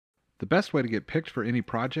The best way to get picked for any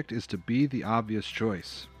project is to be the obvious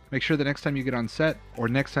choice. Make sure the next time you get on set or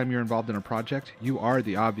next time you're involved in a project, you are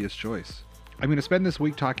the obvious choice. I'm going to spend this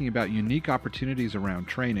week talking about unique opportunities around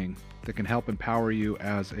training that can help empower you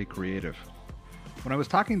as a creative. When I was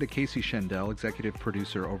talking to Casey Shendel, executive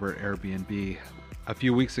producer over at Airbnb, a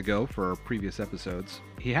few weeks ago for previous episodes,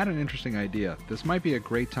 he had an interesting idea. This might be a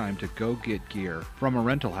great time to go get gear from a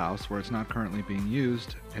rental house where it's not currently being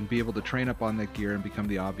used and be able to train up on that gear and become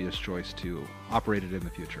the obvious choice to operate it in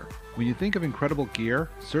the future. When you think of incredible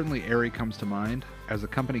gear, certainly ARRI comes to mind as a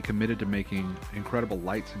company committed to making incredible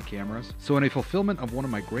lights and cameras. So in a fulfillment of one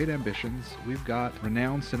of my great ambitions, we've got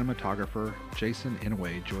renowned cinematographer Jason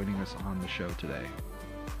Inouye joining us on the show today.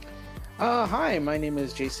 Hi, my name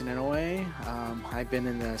is Jason Inouye. I've been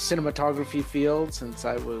in the cinematography field since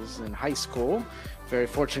I was in high school. Very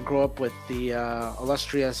fortunate to grow up with the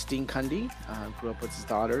illustrious Dean Cundy. Grew up with his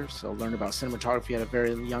daughter, so learned about cinematography at a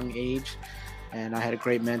very young age. And I had a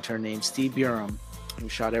great mentor named Steve Burum, who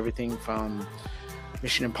shot everything from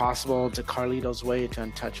Mission Impossible to Carlito's Way to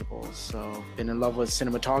Untouchables. So been in love with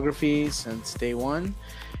cinematography since day one.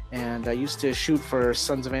 And I used to shoot for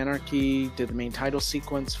Sons of Anarchy, did the main title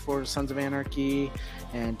sequence for Sons of Anarchy,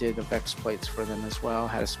 and did the Vex plates for them as well.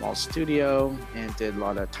 Had a small studio and did a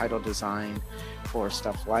lot of title design for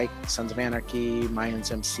stuff like Sons of Anarchy,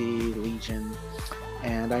 Mayans MC, Legion.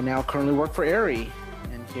 And I now currently work for ARRI.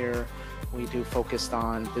 And here we do focused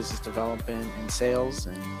on business development and sales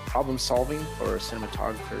and problem solving for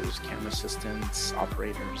cinematographers, camera assistants,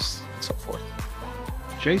 operators, and so forth.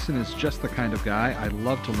 Jason is just the kind of guy I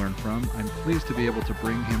love to learn from. I'm pleased to be able to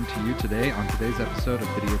bring him to you today on today's episode of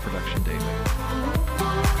Video Production Daily.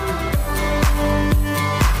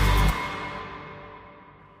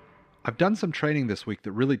 I've done some training this week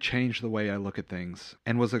that really changed the way I look at things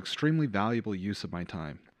and was an extremely valuable use of my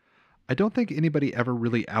time. I don't think anybody ever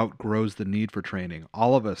really outgrows the need for training.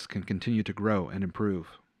 All of us can continue to grow and improve.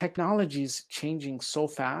 Technology is changing so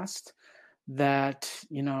fast that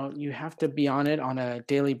you have to be on it on a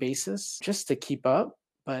daily basis just to keep up,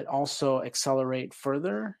 but also accelerate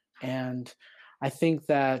further. And I think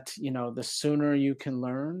that the sooner you can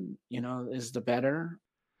learn is the better.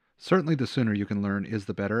 Certainly the sooner you can learn is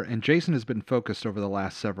the better, and Jason has been focused over the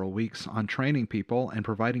last several weeks on training people and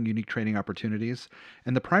providing unique training opportunities,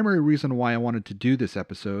 and the primary reason why I wanted to do this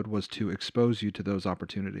episode was to expose you to those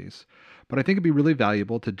opportunities. But I think it'd be really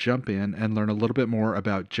valuable to jump in and learn a little bit more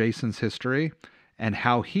about Jason's history and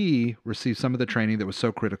how he received some of the training that was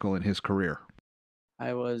so critical in his career.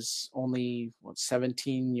 I was only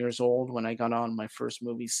 17 years old when I got on my first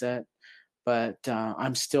movie set, but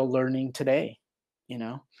I'm still learning today,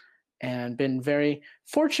 and been very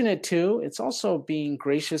fortunate too. It's also being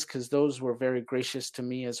gracious because those were very gracious to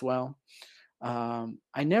me as well.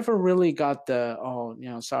 I never really got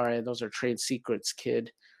sorry, those are trade secrets,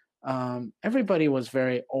 kid. Everybody was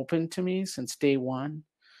very open to me since day one.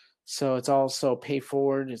 So it's also pay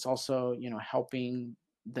forward. It's also, helping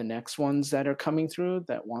the next ones that are coming through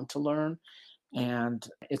that want to learn. And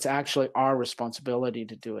it's actually our responsibility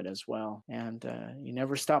to do it as well. And you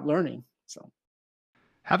never stop learning. So.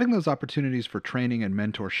 Having those opportunities for training and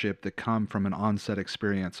mentorship that come from an on-set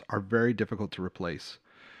experience are very difficult to replace.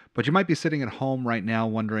 But you might be sitting at home right now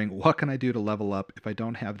wondering, what can I do to level up if I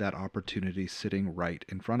don't have that opportunity sitting right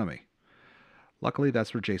in front of me? Luckily,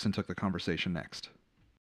 that's where Jason took the conversation next.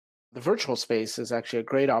 The virtual space is actually a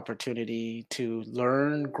great opportunity to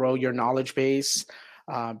learn, grow your knowledge base,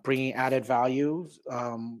 bringing added value.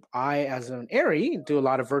 I, as an ARRI, do a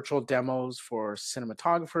lot of virtual demos for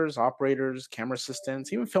cinematographers, operators, camera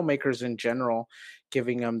assistants, even filmmakers in general,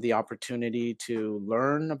 giving them the opportunity to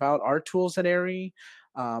learn about our tools at ARRI,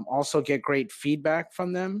 also get great feedback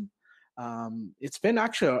from them. It's been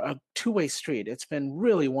actually a two-way street. It's been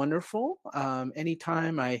really wonderful.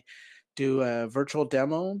 Anytime I do a virtual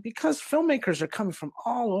demo because filmmakers are coming from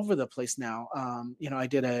all over the place now. I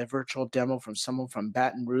did a virtual demo from someone from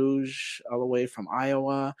Baton Rouge, all the way from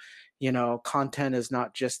Iowa. Content is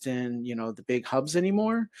not just in, the big hubs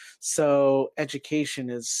anymore. So education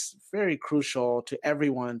is very crucial to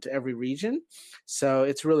everyone, to every region. So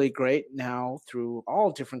it's really great now through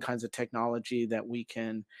all different kinds of technology that we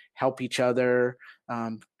can help each other,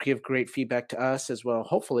 give great feedback to us as well.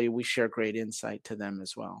 Hopefully we share great insight to them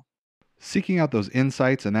as well. Seeking out those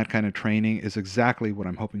insights and that kind of training is exactly what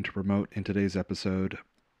I'm hoping to promote in today's episode.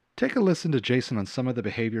 Take a listen to Jason on some of the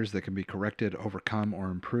behaviors that can be corrected, overcome,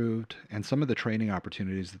 or improved, and some of the training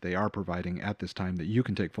opportunities that they are providing at this time that you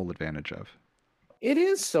can take full advantage of. It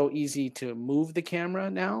is so easy to move the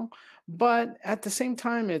camera now, but at the same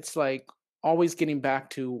time, it's like always getting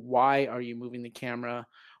back to why are you moving the camera?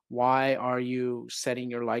 Why are you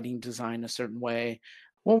setting your lighting design a certain way?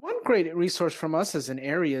 Well, one great resource from us as an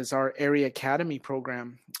area is our Area Academy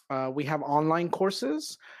program. We have online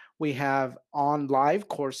courses. We have on live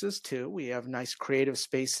courses too. We have nice creative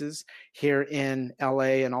spaces here in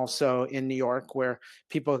LA and also in New York where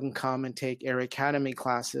people can come and take Area Academy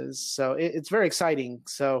classes. So it's very exciting.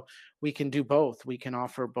 So we can do both. We can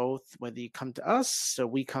offer both, whether you come to us, so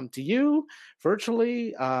we come to you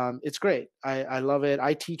virtually. It's great. I love it.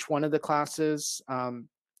 I teach one of the classes.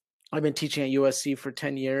 I've been teaching at USC for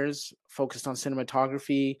 10 years, focused on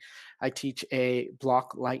cinematography. I teach a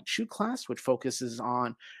block light shoot class, which focuses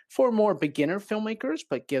on for more beginner filmmakers,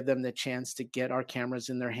 but give them the chance to get our cameras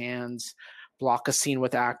in their hands, block a scene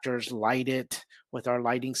with actors, light it with our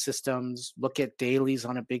lighting systems, look at dailies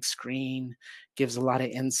on a big screen, gives a lot of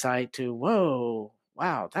insight to, whoa,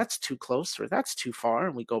 wow, that's too close or that's too far.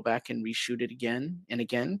 And we go back and reshoot it again and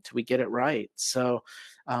again till we get it right. So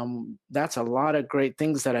that's a lot of great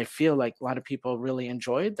things that I feel like a lot of people really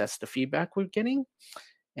enjoyed. That's the feedback we're getting.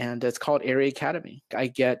 And it's called Area Academy. I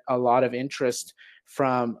get a lot of interest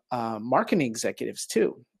from marketing executives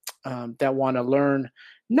too, that want to learn,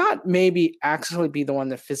 not maybe actually be the one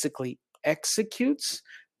that physically executes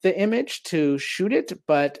the image to shoot it,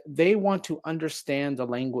 but they want to understand the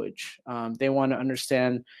language. They want to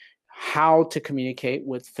understand how to communicate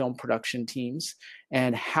with film production teams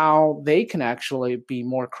and how they can actually be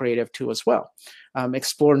more creative too as well.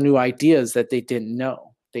 Explore new ideas that they didn't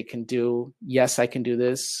know. They can do, yes, I can do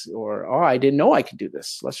this, or, oh, I didn't know I could do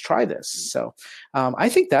this. Let's try this. So I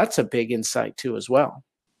think that's a big insight too as well.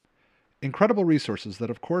 Incredible resources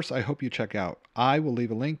that, of course, I hope you check out. I will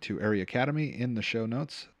leave a link to Area Academy in the show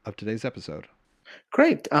notes of today's episode.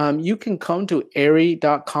 Great. You can come to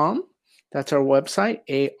arri.com. That's our website,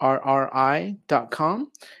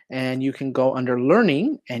 arri.com. And you can go under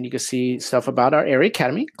learning and you can see stuff about our Area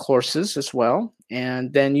Academy courses as well.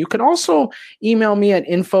 And then you can also email me at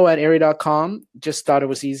info@arri.com. Just thought it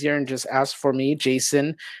was easier and just ask for me,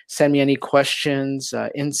 Jason. Send me any questions,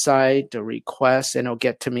 insight, or requests, and it'll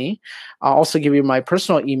get to me. I'll also give you my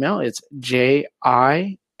personal email. It's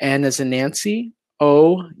JIN as in Nancy,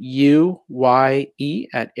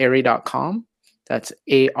 OUYE@arri.com. That's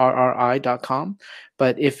ARRI.com.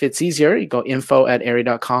 But if it's easier, you go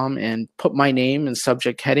info@arri.com and put my name and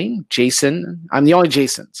subject heading, Jason. I'm the only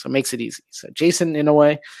Jason, so it makes it easy. So Jason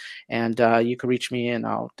Inouye, and you can reach me and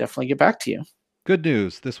I'll definitely get back to you. Good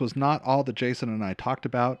news. This was not all that Jason and I talked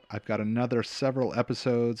about. I've got another several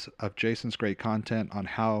episodes of Jason's great content on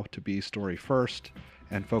how to be story first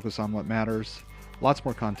and focus on what matters. Lots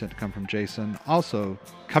more content to come from Jason. Also,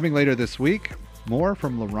 coming later this week, more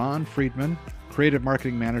from LaRon Friedman, Creative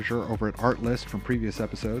Marketing Manager over at Artlist from previous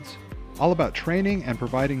episodes. All about training and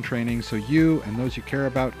providing training so you and those you care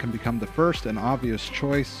about can become the first and obvious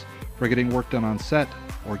choice for getting work done on set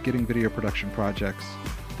or getting video production projects.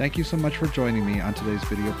 Thank you so much for joining me on today's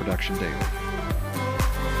Video Production Daily.